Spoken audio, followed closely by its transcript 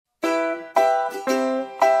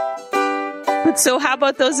But so how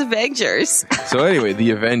about those Avengers? So anyway,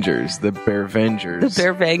 the Avengers, the Bearvengers. The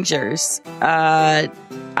Bearvengers.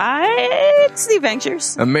 It's the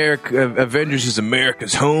Avengers. Avengers is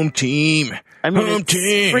America's home team. Home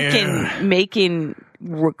team. Freaking making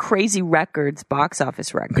crazy records, box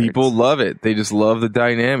office records. People love it. They just love the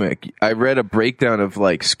dynamic. I read a breakdown of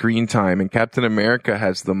like screen time, and Captain America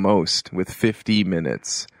has the most with 50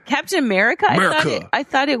 minutes. Captain America? I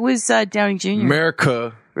thought it was Downey Jr.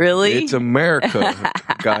 America. Really? It's America.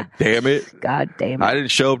 God damn it. God damn it. I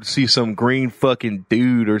didn't show up to see some green fucking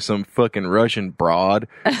dude or some fucking Russian broad.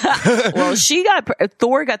 Well,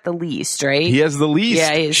 Thor got the least, right? He has the least.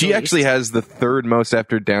 Yeah, she actually has the third most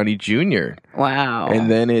after Downey Jr. Wow. And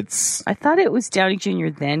then it's... I thought it was Downey Jr.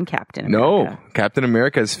 then Captain America. No. Captain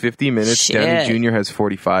America has 50 minutes. Shit. Downey Jr. has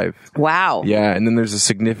 45. Wow. Yeah, and then there's a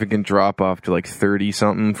significant drop off to like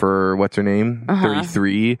 30-something for what's her name?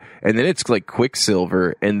 33. And then it's like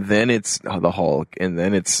Quicksilver, and then it's the Hulk, and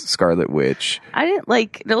then it's Scarlet Witch. I didn't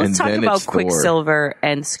like... Let's talk about Quicksilver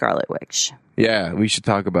and Scarlet Witch. Yeah, we should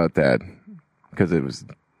talk about that because it was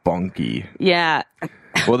bunky. Yeah.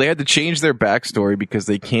 Well, they had to change their backstory because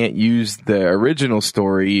they can't use the original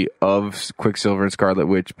story of Quicksilver and Scarlet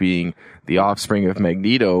Witch being the offspring of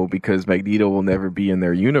Magneto, because Magneto will never be in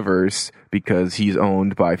their universe because he's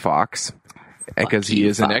owned by Fox. Because he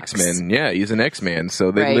is an X-Men. Yeah, he's an X-Man.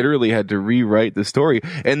 So they literally had to rewrite the story.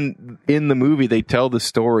 And in the movie, they tell the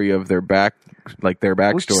story of their backstory of their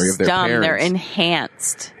parents. They're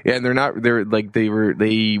enhanced. Yeah, and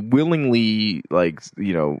they willingly,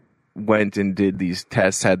 went and did these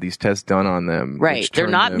tests, had these tests done on them. Right. They're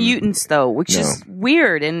not mutants, though, which is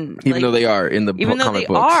weird. And even though they are in the comic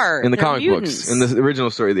books. In the comic books. In the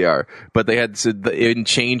original story, they are. But they had in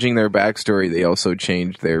changing their backstory, they also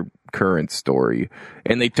changed their current story,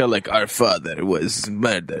 and they tell like our father was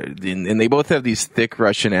murdered, and they both have these thick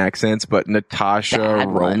Russian accents, but Natasha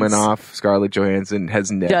Romanoff, Scarlett Johansson,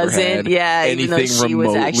 has never had anything she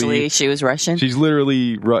was Russian. She's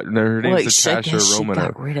literally her name's Natasha Romanoff.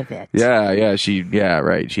 She got rid of it.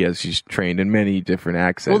 She's trained in many different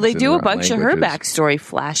accents. Well, they do a bunch of her backstory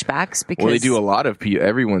flashbacks because they do a lot of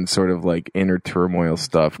everyone's sort of like inner turmoil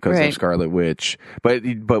stuff because of Scarlet Witch, but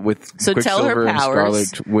with Quicksilver and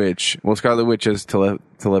Scarlet Witch. Well, Scarlet Witch has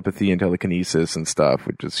telepathy and telekinesis and stuff,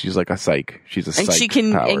 which is she's like a psych. She's a psych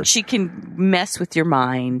power. And she can mess with your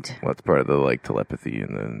mind. Well, that's part of the like telepathy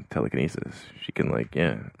and the telekinesis. She can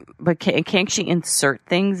But can't she insert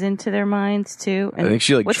things into their minds too? And I think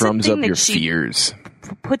she drums up your fears.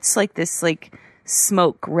 Puts this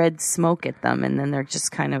red smoke at them, and then they're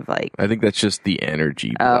just kind of like. I think that's just the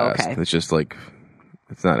energy blast. Oh, okay. It's just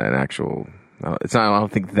it's not an actual. It's not. I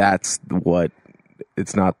don't think that's what.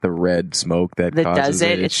 It's not the red smoke that causes does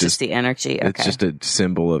it. It's just the energy. Okay. It's just a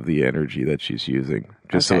symbol of the energy that she's using,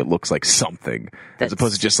 just so it looks like something, as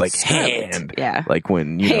opposed to just like hand. Yeah, like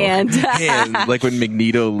when hand, like when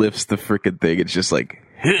Magneto lifts the frickin' thing, it's just like,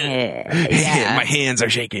 my hands are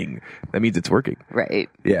shaking. That means it's working, right?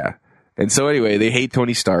 Yeah. And so anyway, they hate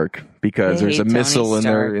Tony Stark because there's a missile in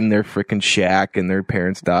their frickin' shack, and their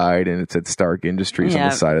parents died, and it said Stark Industries on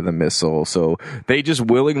the side of the missile. So they just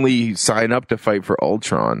willingly sign up to fight for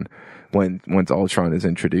Ultron once Ultron is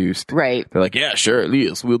introduced. Right. They're like, yeah, sure,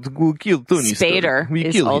 Elias, we'll kill Tony Stark. Spader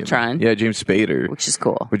is Ultron. Yeah, James Spader. Which is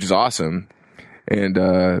cool. Which is awesome. And,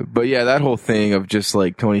 but yeah, that whole thing of just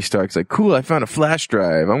like Tony Stark's like, cool, I found a flash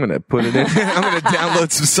drive. I'm going to put it in. I'm going to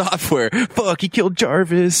download some software. Fuck, he killed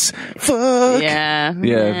Jarvis. Fuck.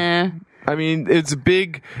 Yeah. I mean, it's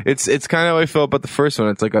kind of how I felt about the first one.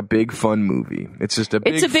 It's like a big fun movie. It's just a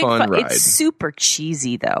big fun ride. It's super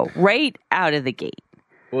cheesy though, right out of the gate.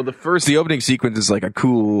 Well, the opening sequence is like a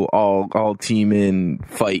cool all team in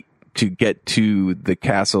fight to get to the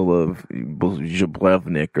castle of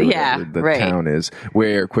Jablevnik or whatever the town is,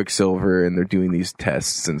 where Quicksilver, and they're doing these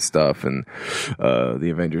tests and stuff, and the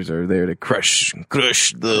Avengers are there to crush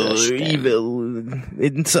the evil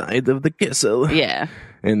inside of the castle. Yeah.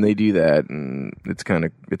 And they do that, and it's a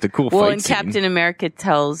cool fight. Well, and scene. Captain America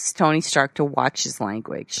tells Tony Stark to watch his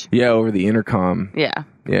language. Yeah, over the intercom. Yeah.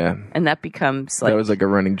 Yeah. And that becomes like... That was like a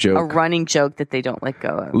running joke. A running joke that they don't let go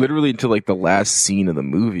of. Literally until like the last scene of the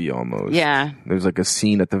movie almost. Yeah. There's like a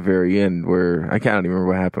scene at the very end where, I can't even remember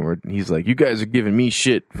what happened, where he's like, you guys are giving me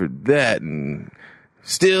shit for that, and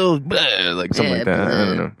still, blah, like something like that. Blah. I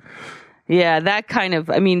don't know. Yeah, that kind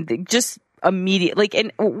of, I mean, just... immediate, like,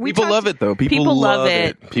 and people love it though. People love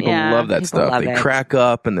it. People love that stuff. They crack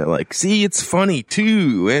up and they're like, see, it's funny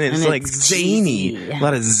too. And it's like zany. A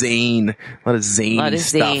lot of zane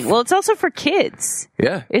stuff. Well, it's also for kids.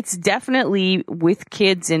 Yeah. It's definitely with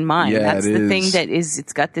kids in mind. Yeah, that's the thing that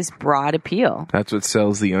it's got this broad appeal. That's what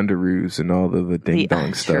sells the underoos and all the ding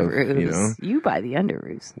dong stuff. You know? You buy the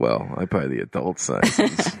underoos. Well, I buy the adult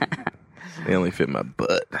sizes. They only fit my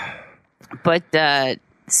butt. But,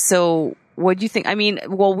 so what do you think? I mean,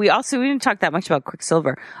 well, we didn't talk that much about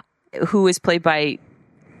Quicksilver, who is played by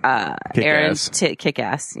Aaron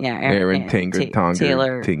Kick-Ass. Yeah, Aaron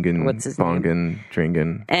Taylor. Tingen, what's his Bongen, name?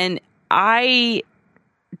 Dringen. And I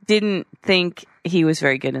didn't think he was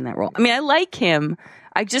very good in that role. I mean, I like him.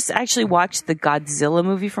 I just actually watched the Godzilla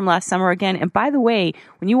movie from last summer again. And by the way,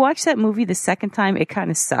 when you watch that movie the second time, it kind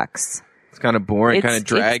of sucks. It's kind of boring. Kind of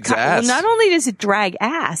drags ass. Well, not only does it drag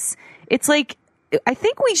ass, it's like, I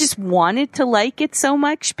think we just wanted to like it so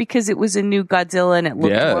much because it was a new Godzilla and it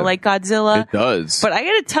looked more like Godzilla. It does. But I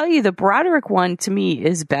got to tell you, the Broderick one to me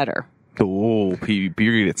is better. Oh, you're going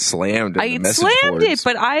to get slammed in the message slammed boards. it,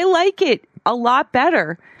 but I like it a lot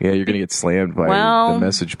better. Yeah, you're going to get slammed by the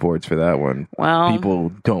message boards for that one. Well, people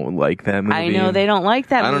don't like that movie. I know they don't like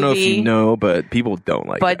that movie. I don't know if you know, but people don't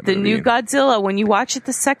like that movie. But the new Godzilla, when you watch it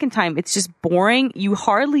the second time, it's just boring. You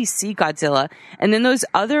hardly see Godzilla. And then those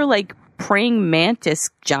other, like, praying mantis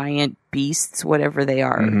giant beasts, whatever they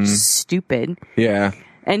are, stupid. Yeah.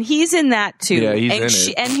 And he's in that too. Yeah, he's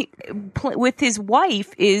in it. And with his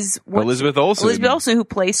wife is Elizabeth Olsen, who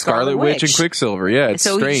plays Scarlet Witch and Quicksilver. Yeah, it's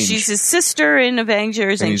strange. She's his sister in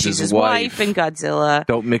Avengers, and she's his wife in Godzilla.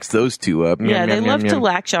 Don't mix those two up. Yeah, they love to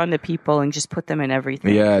latch on to people and just put them in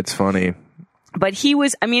everything. Yeah, it's funny. But he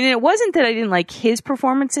was, I mean, it wasn't that I didn't like his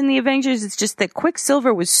performance in the Avengers. It's just that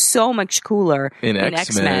Quicksilver was so much cooler in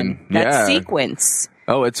X-Men. That sequence.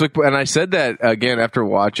 Oh, it's like, and I said that again after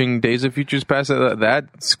watching Days of Futures Past. That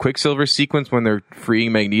Quicksilver sequence when they're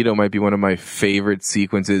freeing Magneto might be one of my favorite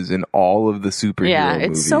sequences in all of the superhero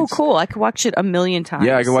movies. It's so cool. I could watch it a million times.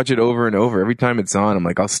 Yeah, I can watch it over and over. Every time it's on, I'm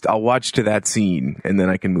like, I'll watch to that scene and then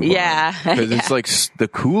I can move on. Because it's like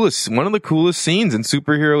one of the coolest scenes in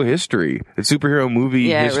superhero history. It's superhero movie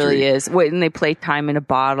history. Yeah, it really is. When they play Time in a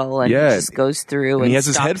Bottle and he just goes through and he has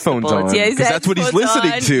his headphones on. Yeah, because that's what he's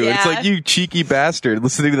listening to. Yeah. It's like, you cheeky bastard,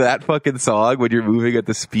 listening to that fucking song when you're moving at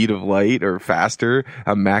the speed of light or faster,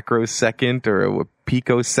 a macrosecond or a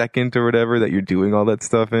picosecond or whatever that you're doing all that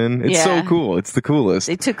stuff in. It's so cool. It's the coolest.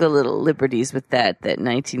 They took a little liberties with that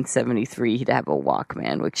 1973 he'd have a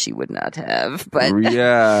Walkman, which he would not have. But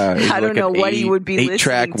yeah, I don't know what he would be listening to.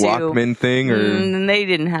 8-track Walkman thing, or they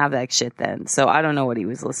didn't have that shit then. So I don't know what he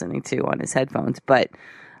was listening to on his headphones, but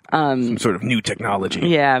some sort of new technology.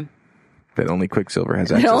 Yeah. That only Quicksilver has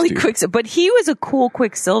access to. But he was a cool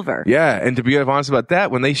Quicksilver. Yeah, and to be honest about that,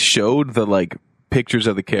 when they showed the pictures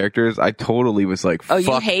of the characters, I totally was like, fuck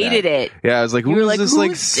you hated it. Yeah, I was like, who's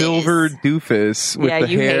this silver doofus with the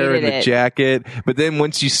hair and the jacket? But then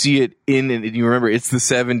once you see it and you remember it's the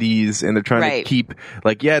 70s and they're trying to keep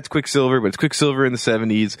it's Quicksilver, but it's Quicksilver in the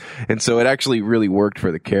 70s. And so it actually really worked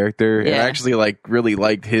for the character. Yeah. And I actually really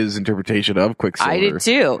liked his interpretation of Quicksilver. I did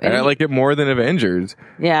too. And I like it more than Avengers.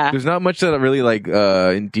 Yeah. There's not much that really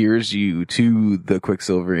endears you to the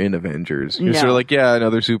Quicksilver in Avengers. You're sort of like, yeah,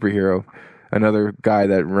 another superhero. Another guy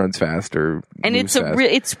that runs faster. And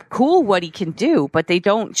it's cool what he can do, but they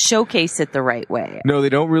don't showcase it the right way. No, they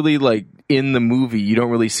don't really, in the movie, you don't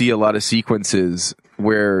really see a lot of sequences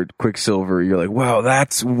where Quicksilver, you're like, wow,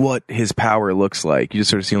 that's what his power looks like. You just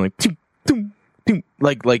sort of see him doom, doom, doom.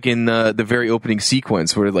 Like in the very opening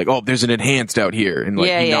sequence where there's an enhanced out here. And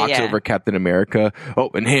he knocks over Captain America. Oh,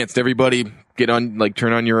 enhanced, everybody. Get on,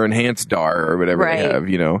 turn on your enhanced DAR or whatever they have,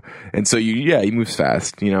 And so he moves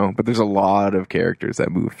fast, but there's a lot of characters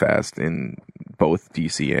that move fast in both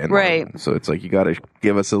DC and Marvel. So it's like, you got to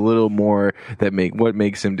give us a little more what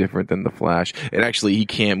makes him different than the Flash. And actually, he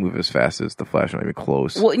can't move as fast as the Flash, not even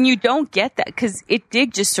close. Well, and you don't get that because it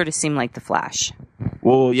did just sort of seem like the Flash.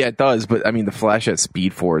 Well, yeah, it does. But I mean, the Flash has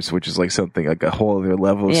Speed Force, which is something like a whole other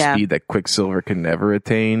level of speed that Quicksilver can never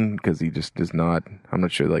attain because he just does not. I'm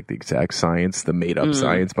not sure the exact science, the made up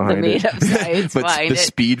science behind it. But the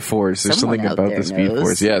Speed Force, there's something about the Speed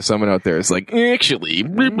Force. Yeah, someone out there is actually,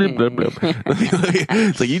 blah, blah, blah, blah.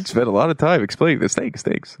 It's you'd spend a lot of time explaining this.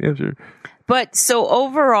 Thanks. Yeah, sure. But so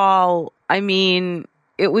overall, I mean,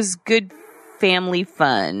 it was good family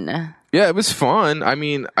fun. Yeah, it was fun. I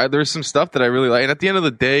mean, there's some stuff that I really like. And at the end of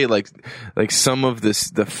the day, like some of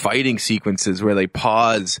the fighting sequences where they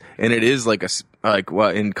pause, and it is like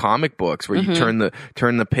in comic books where you turn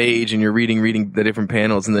the page and you're reading the different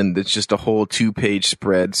panels, and then it's just a whole 2-page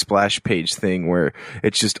splash page thing where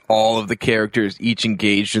it's just all of the characters each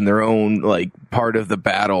engaged in their own like part of the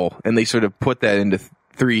battle, and they sort of put that into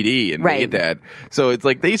 3D and made that. So it's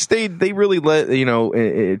like they really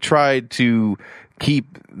tried to keep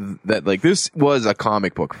that, like, this was a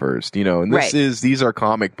comic book first, and these are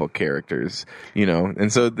comic book characters,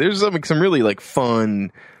 and so there's some really like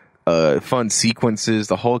fun sequences.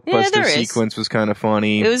 The Hulkbuster sequence was kind of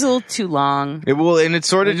funny. It was a little too long. And it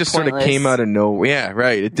sort of came out of nowhere. Yeah,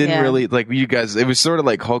 right. It didn't really, like, you guys, it was sort of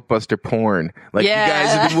like Hulkbuster porn. Like, you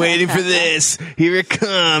guys have been waiting for this. Here it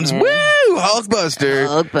comes. Woo! Hulkbuster.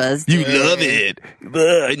 You love it.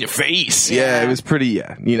 In your face. Yeah, it was pretty,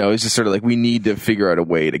 it's just sort of like, we need to figure out a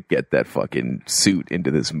way to get that fucking suit into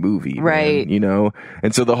this movie. Right. Man,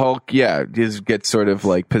 And so the Hulk, gets sort of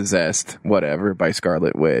like possessed, whatever, by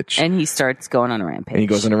Scarlet Witch. And he starts going on a rampage. And he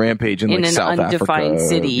goes on a rampage in like South Africa. In an undefined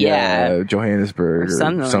city, Johannesburg or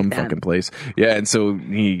some like fucking place. Yeah, and so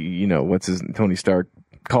he, Tony Stark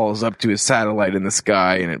calls up to his satellite in the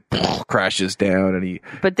sky, and it crashes down, and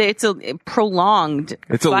it's a prolonged.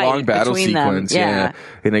 It's a long battle sequence, yeah.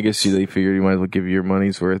 And I guess they figured you might as well give you your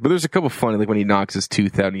money's worth. But there's a couple funny, like when he knocks his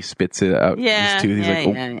tooth out and he spits it out. His tooth.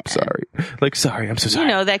 He's sorry. Like, sorry, I'm so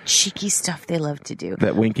sorry. That cheeky stuff they love to do.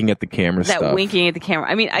 That winking at the camera stuff. That winking at the camera.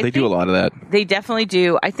 I mean, I think do a lot of that. They definitely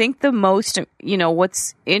do. I think the most,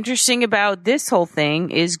 what's interesting about this whole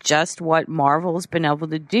thing is just what Marvel's been able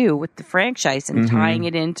to do with the franchise and tying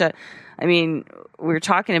it into, I mean, we're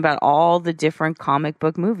talking about all the different comic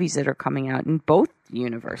book movies that are coming out in both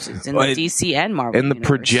universes, in the DC and Marvel and the universe.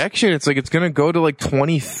 Projection, it's like it's going to go to like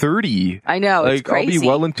 2030. I know, like, it's crazy. I'll be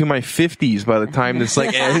well into my 50s by the time this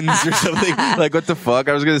like ends or something. Like, what the fuck?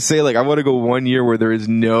 I was going to say, like, I want to go 1 year where there is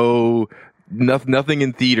nothing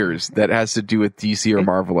in theaters that has to do with DC or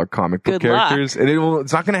Marvel or comic book characters. And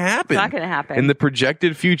it's not going to happen. It's not going to happen. In the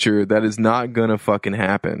projected future, that is not going to fucking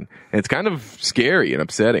happen. And it's kind of scary and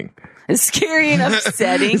upsetting. It's scary and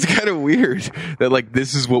upsetting. It's kind of weird that, like,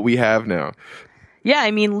 this is what we have now. Yeah,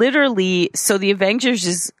 I mean, literally, so the Avengers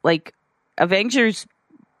is like Avengers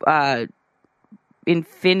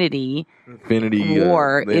Infinity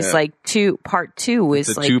War is like part 2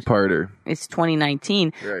 is like 2-parter. It's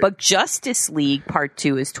 2019, right. But Justice League part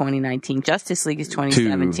 2 is 2019. Justice League is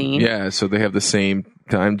 2017. Yeah, so they have the same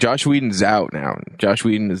time. Josh Whedon's out now. Josh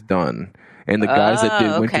Whedon is done. And the guys that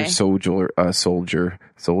did Winter Soldier are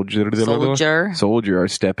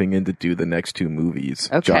stepping in to do the next 2 movies.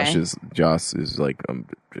 Okay. Josh is like, I'm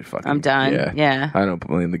done. Yeah. I don't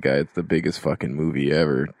blame the guy. It's the biggest fucking movie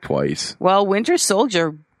ever, twice. Well, Winter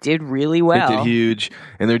Soldier did really well. It did huge.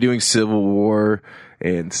 And they're doing Civil War,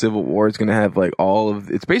 and Civil War is going to have like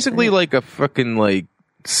it's basically like a fucking like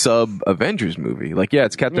sub-Avengers movie. Like,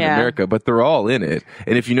 it's Captain America, but they're all in it.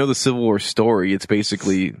 And if you know the Civil War story, it's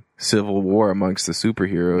basically civil war amongst the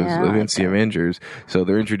superheroes against the Avengers. So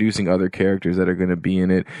they're introducing other characters that are going to be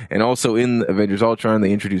in it. And also in Avengers Ultron,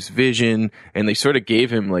 they introduced Vision, and they sort of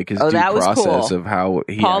gave him like his due process of how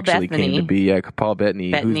he came to be. Yeah, Paul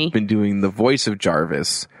Bettany, who's been doing the voice of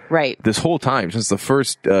Jarvis this whole time, since the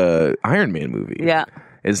first Iron Man movie. Yeah.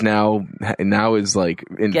 Is now is like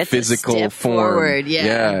in physical form,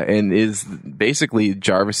 and is basically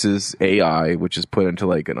Jarvis's AI, which is put into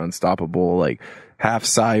like an unstoppable, like half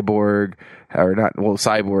cyborg or not,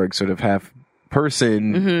 cyborg, sort of half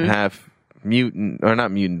person, half mutant, or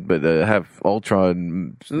not mutant, but half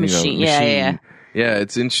Ultron machine. Yeah,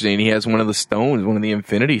 it's interesting. He has one of the stones, one of the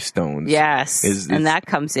Infinity Stones. Yes, and that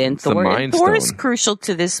comes in. Thor is crucial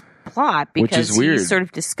to this plot because he sort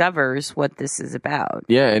of discovers what this is about.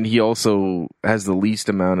 Yeah, and he also has the least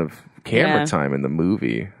amount of camera time in the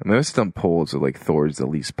movie. I mean, there's some polls of like Thor's the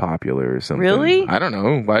least popular or something. Really? I don't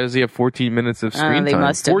know. Why does he have 14 minutes of screen time? They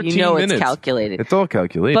must have. 14 minutes. It's calculated. It's all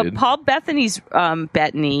calculated. But Paul Bettany's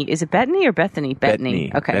Bettany, is it Bettany or Bethany?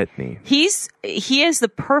 Bettany. Okay. Bettany. He has the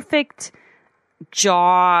perfect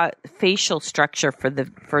jaw facial structure for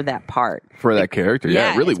that part, for that character.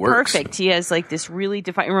 It really works. Perfect. He has like this really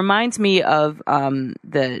defined. It reminds me of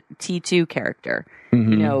the T2 character.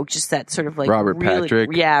 Just that sort of like Robert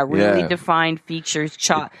Patrick. Really defined features,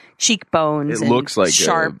 cheekbones. It looks like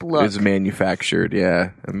sharp look. It's manufactured.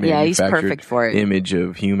 He's perfect for it. Image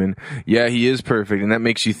of human. Yeah, he is perfect, and that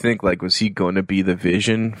makes you think like, was he going to be the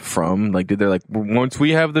Vision from? Like, did they like once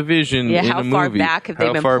we have the Vision? in how a far movie, back have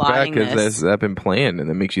they been plotting this? Has that been planned? And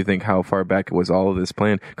that makes you think how far back was all of this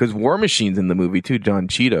planned? Because War Machine's in the movie too, John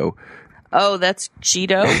Cheeto. Oh, that's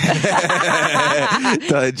Cheeto.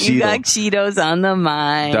 Don You got Cheeto. Cheetos on the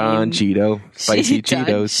mind. Don Cheeto. Spicy Don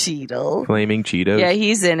Cheetos. Cheeto. Flaming Cheetos. Yeah,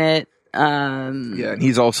 he's in it. Yeah, and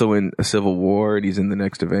he's also in a Civil War, and he's in the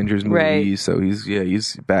next Avengers movie. Right. So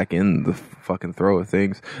he's back in the fucking throw of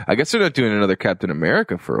things. I guess they're not doing another Captain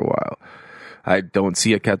America for a while. I don't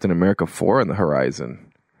see a Captain America 4 on the horizon.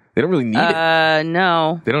 They don't really need it.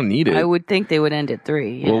 No. They don't need it. I would think they would end at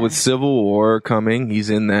 3. Yeah. Well, with Civil War coming, he's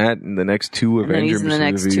in that in the next 2 Avengers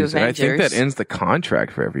movies. And I think that ends the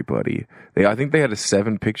contract for everybody. I think they had a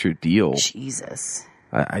 7-picture deal. Jesus.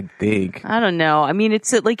 I think. I don't know. I mean,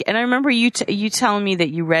 it's like, and I remember you telling me that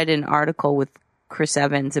you read an article with Chris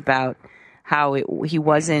Evans about how he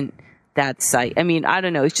wasn't that psyched. I mean, I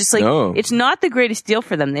don't know. It's just like, it's not the greatest deal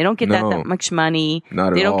for them. They don't get that much money.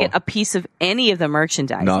 Not they at don't all. get a piece of any of the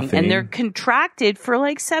merchandising. Nothing. And they're contracted for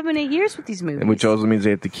like 7-8 years with these movies. Which also means they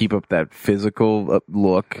have to keep up that physical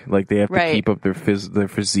look. Like they have to keep up their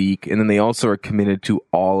physique. And then they also are committed to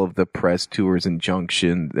all of the press tours and junkets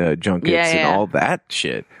and all that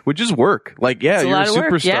shit. Which is work. Like, yeah, you're a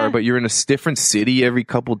superstar, but you're in a different city every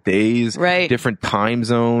couple days. Right. Different time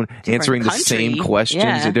zone. Answering the same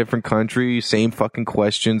questions in different country. Same fucking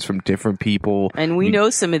questions from different people. And we know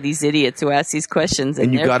some of these idiots who ask these questions,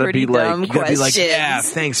 and you gotta be dumb like, yeah,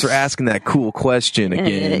 thanks for asking that cool question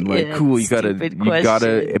again. Like, cool, you gotta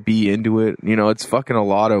be into it. You know, it's fucking a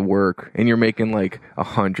lot of work, and you're making like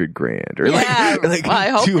 $100,000 or like well, I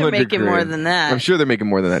hope they're making more than that. I'm sure they're making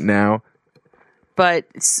more than that now. But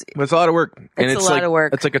it's a lot of work. It's a lot of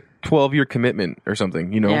work. It's like a 12-year commitment or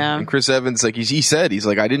something, you know? Yeah. And Chris Evans, like he said, he's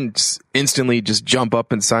like, I didn't instantly just jump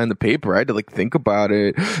up and sign the paper. I had to like think about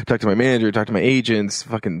it, talk to my manager, talk to my agents,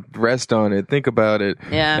 fucking rest on it, think about it.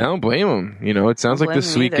 Yeah. And I don't blame him. You know, it sounds like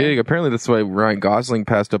this sweet gig. Apparently that's why Ryan Gosling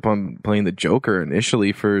passed up on playing the Joker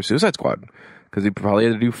initially for Suicide Squad. Because he probably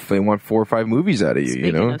had to do, they want 4 or 5 movies out of you,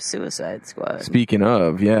 you know? Speaking of Suicide Squad. Speaking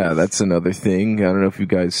of, yeah, that's another thing. I don't know if you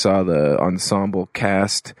guys saw the ensemble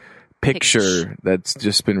cast picture that's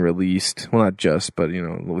just been released. Well, not just, but, you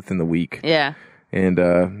know, within the week. Yeah. And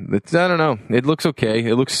it's, I don't know. It looks okay.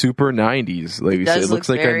 It looks super 90s. Like we said, it looks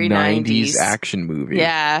like a 90s action movie.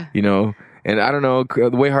 Yeah. You know? And I don't know,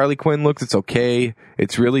 the way Harley Quinn looks, it's okay.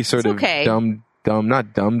 It's really sort of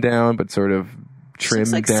not dumbed down, but sort of trimmed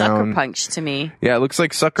like down. Sucker Punch to me. Yeah, it looks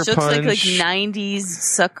like Sucker Punch. It looks like 90s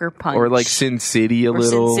Sucker Punch. Or like Sin City a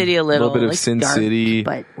little. Sin City a little. Little bit of like Sin dark, City.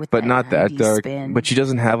 But not that dark. Spin. But she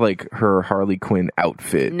doesn't have like her Harley Quinn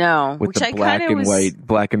outfit. No. With the black and white,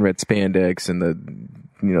 black and red spandex and the,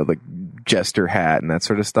 you know, like jester hat and that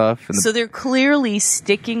sort of stuff. And so they're clearly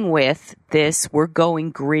sticking with this, we're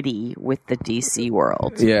going gritty with the DC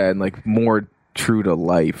world. Yeah, and like more true to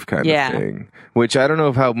life kind of thing, which I don't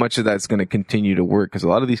know how much of that's going to continue to work because a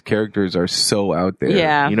lot of these characters are so out there.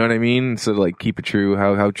 Yeah, you know what I mean. So like, keep it true.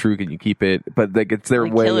 How true can you keep it? But like, it's their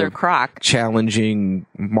way Killer of Croc challenging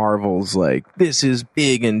Marvel's like this is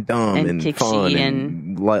big and dumb and fun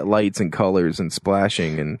and lights and colors and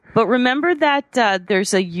splashing and. But remember that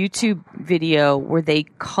there's a YouTube video where they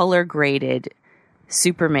color graded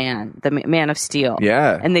Superman, the Man of Steel.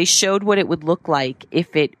 Yeah. And they showed what it would look like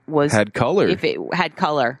if it had color. If it had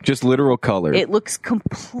color. Just literal color. It looks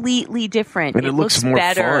completely different. And it looks more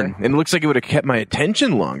better. fun. And it looks like it would have kept my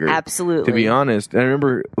attention longer. Absolutely. To be honest. And I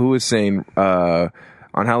remember who was saying on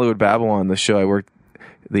Hollywood Babylon, the show I worked,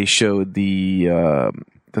 they showed the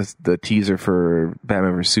teaser for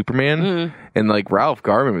Batman vs Superman, and like Ralph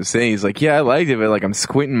Garman was saying, he's like, yeah, I liked it, but like I'm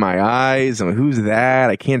squinting my eyes. I'm like, who's that?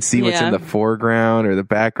 I can't see what's in the foreground or the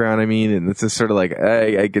background. I mean, and it's just sort of like,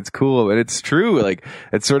 hey, it's cool, but it's true. Like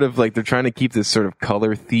it's sort of like they're trying to keep this sort of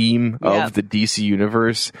color theme of the DC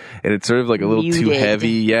universe, and it's sort of like a little too heavy.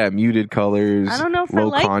 Yeah, muted colors. I don't know if low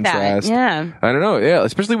I like contrast. that. Yeah, I don't know. Yeah,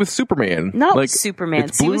 especially with Superman. Not like, Superman.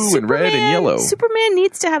 It's blue and red and yellow. Superman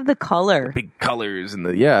needs to have the color. Big colors and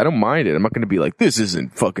I don't mind it. I'm not going to be like, this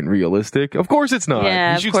isn't fucking realistic. Of course it's not.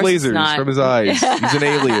 Yeah, he shoots lasers from his eyes. He's an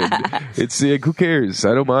alien. It's who cares?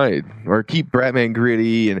 I don't mind. Or keep Batman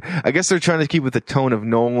gritty. And I guess they're trying to keep with the tone of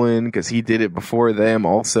Nolan because he did it before them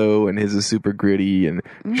also, and his is super gritty and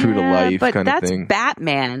true to life kind of thing. But that's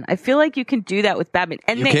Batman. I feel like you can do that with Batman.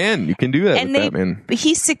 And you can do that with Batman.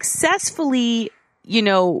 He successfully,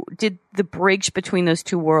 did the bridge between those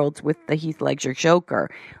two worlds with the Heath Ledger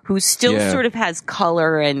Joker, who still sort of has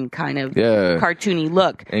color and kind of cartoony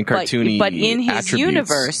look. And cartoony but in his attributes.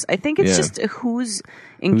 universe, I think it's just who's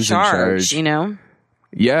in charge, you know?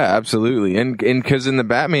 Yeah, absolutely. And because in the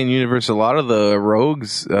Batman universe, a lot of the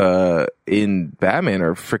rogues in Batman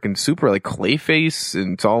are freaking super, like Clayface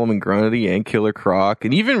and Solomon Grundy and Killer Croc,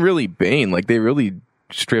 and even really Bane. Like they really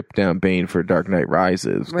stripped down Bane for Dark Knight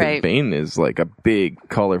Rises. 'Cause Right. Bane is like a big,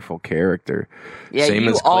 colorful character. Yeah, Same you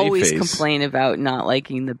as always Clayface. complain about not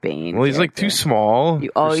liking the Bane. Well, he's like too character. small. You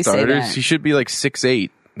always for say starters. that. He should be like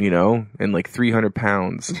 6'8", and like 300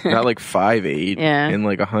 pounds, not like 5'8", Yeah. and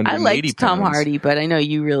like 180 I liked Tom pounds. Hardy, but I know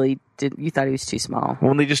you really did. You thought he was too small.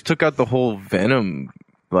 Well, they just took out the whole Venom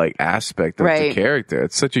like aspect of the Right. character.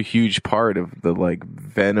 It's such a huge part of the like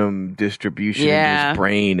Venom distribution into Yeah. his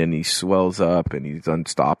brain, and he swells up and he's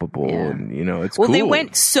unstoppable, Yeah. and it's Well, cool. they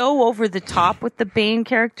went so over the top with the Bane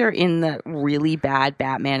character in the really bad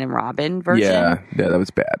Batman and Robin version. yeah, that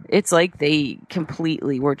was bad. It's like they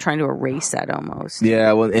completely were trying to erase that almost.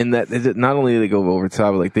 Yeah, well, and that not only did they go over the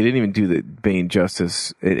top, like they didn't even do the Bane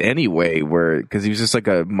justice in any way, where because he was just like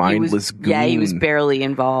a mindless goon. Yeah, he was barely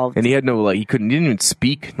involved. And he had no, like, he didn't even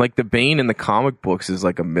speak. Like, the Bane in the comic books is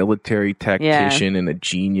like a military tactician and a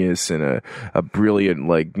genius and a brilliant,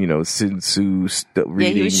 like, Sun Tzu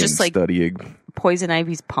reading he was just and like studying. Poison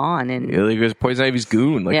Ivy's pawn. And Yeah, like, he was Poison Ivy's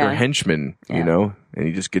goon, like her henchman, Yeah. And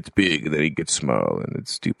he just gets big and then he gets small and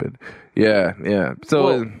it's stupid. Yeah, yeah.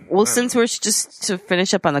 So, well, since we're just to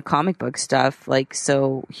finish up on the comic book stuff, like,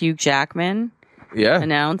 so Hugh Jackman yeah.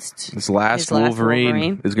 announced His last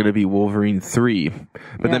Wolverine is going to be Wolverine 3.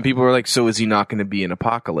 But then people were like, so is he not going to be in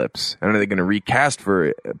Apocalypse? And are they going to recast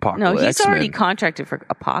for Apocalypse? No, he's X-Men? already contracted for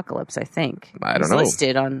Apocalypse, I think. I don't He's know.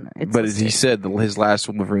 listed on. It's But as he listed. said, his last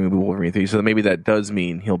Wolverine will be Wolverine 3. So maybe that does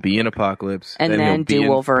mean he'll be in Apocalypse. And he'll then be do in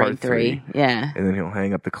Wolverine part 3. Yeah. And then he'll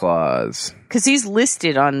hang up the claws. Because he's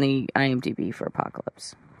listed on the IMDb for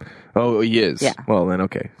Apocalypse. Oh, he is? Yeah. Well, then,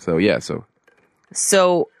 okay. So, yeah, so.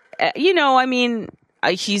 So, I mean,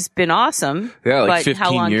 he's been awesome. Yeah, like but how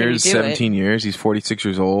 15 long years, can he do 17 years. He's 46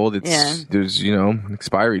 years old. There's,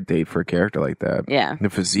 expiry date for a character like that. Yeah. The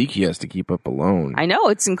physique he has to keep up alone. I know.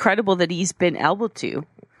 It's incredible that he's been able to.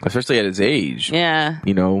 Especially at his age. Yeah.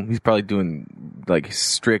 He's probably doing like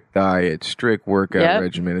strict diet, strict workout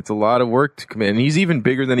regimen. It's a lot of work to commit. And he's even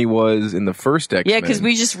bigger than he was in the first X-Men. Yeah, because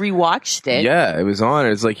we just rewatched it. Yeah, it was on.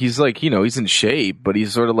 It's like he's in shape, but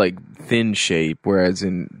he's sort of like thin shape. Whereas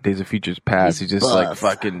in Days of Futures Past, he's just buff. like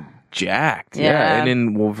fucking jacked. Yeah. And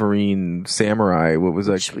in Wolverine Samurai, what was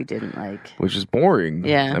Which that? we didn't like. Which is boring.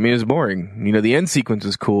 Yeah. I mean, it was boring. The end sequence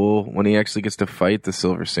is cool when he actually gets to fight the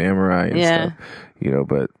Silver Samurai and stuff.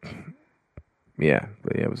 But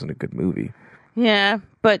it wasn't a good movie. Yeah,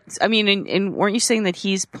 but I mean, and weren't you saying that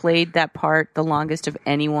he's played that part the longest of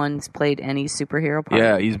anyone's played any superhero part?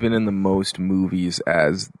 Yeah, he's been in the most movies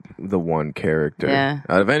as the one character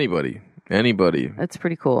out of anybody. That's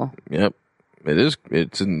pretty cool. Yep, it is.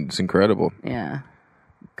 It's incredible. Yeah,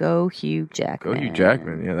 go Hugh Jackman. Go Hugh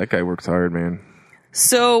Jackman. Yeah, that guy works hard, man.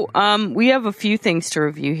 So, we have a few things to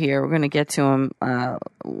review here. We're going to get to them.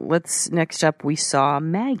 Next up, we saw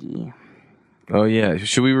Maggie. Oh, yeah.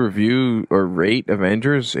 Should we review or rate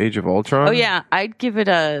Avengers Age of Ultron? Oh, yeah. I'd give it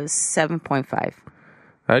a 7.5.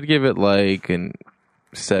 I'd give it like an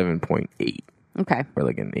 7.8. Okay. Or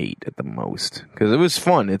like an 8 at the most. Because it was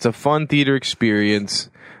fun. It's a fun theater experience,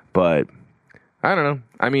 but I don't know.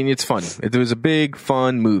 I mean, it's fun. It was a big,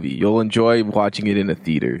 fun movie. You'll enjoy watching it in a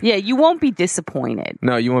theater. Yeah, you won't be disappointed.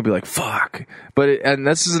 No, you won't be like, fuck. And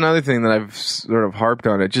this is another thing that I've sort of harped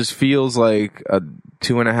on. It just feels like a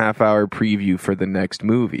 2.5 hour preview for the next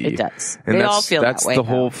movie. It does. And They all feel that's that way, the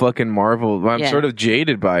whole fucking Marvel. I'm sort of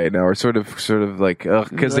jaded by it now, or sort of like,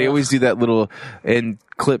 because they always do that little end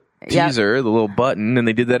clip teaser, the little button, and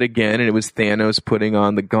they did that again, and it was Thanos putting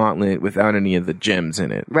on the gauntlet without any of the gems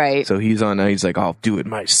in it. Right. So he's like, I'll do it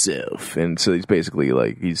myself, and so he's basically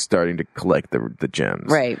like he's starting to collect the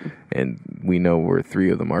gems. Right. And we know where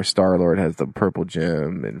 3 of them are. Star-Lord has the purple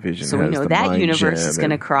gem, and Vision So has we know the that mind universe gem, is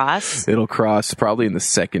going to and cross. It'll cross probably in the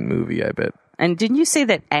second movie, I bet. And didn't you say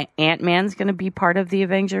that Ant-Man's going to be part of the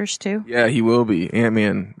Avengers too? Yeah, he will be.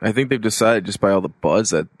 Ant-Man. I think they've decided just by all the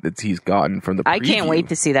buzz that he's gotten from the preview. I can't wait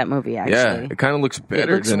to see that movie, actually. Yeah, it kind of looks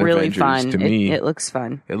better it looks than really Avengers fun. to me. It looks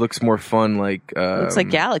fun. It looks more fun like... It looks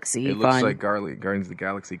like Galaxy It fun. looks like Guardians of the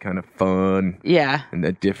Galaxy kind of fun. Yeah. And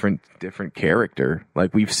a different character.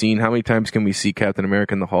 Like we've seen, how many times can we see Captain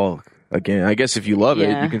America and the Hulk? Again, I guess if you love it,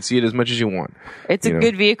 you can see it as much as you want. It's a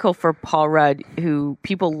good vehicle for Paul Rudd, who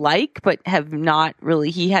people like, but have not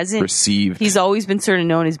really, he hasn't... Received. He's always been sort of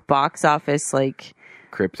known as box office, like...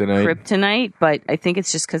 Kryptonite. But I think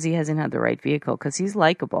it's just because he hasn't had the right vehicle, because he's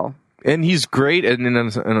likable. And he's great in an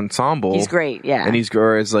ensemble. He's great, yeah. And he's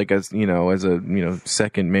as a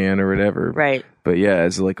second man or whatever. Right. But yeah,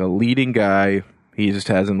 as like a leading guy He just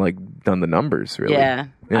hasn't like done the numbers really. Yeah.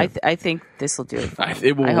 I think this will do it.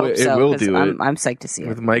 It will. I hope so, will do it. I'm psyched to see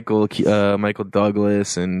with it. Michael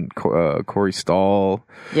Douglas and Corey Stoll.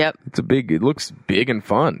 Yep. It looks big and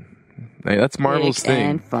fun. Hey, that's Marvel's Big thing.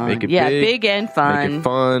 and fun. Make it big and fun. Make it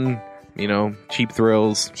fun. Cheap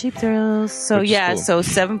thrills. Cheap thrills. So Which is cool.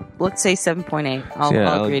 so let's say 7.8.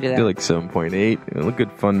 I'll agree to that. I feel like 7.8. A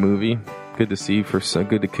good fun movie. Good to see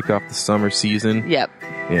good to kick off the summer season. Yep.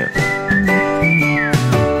 Yeah.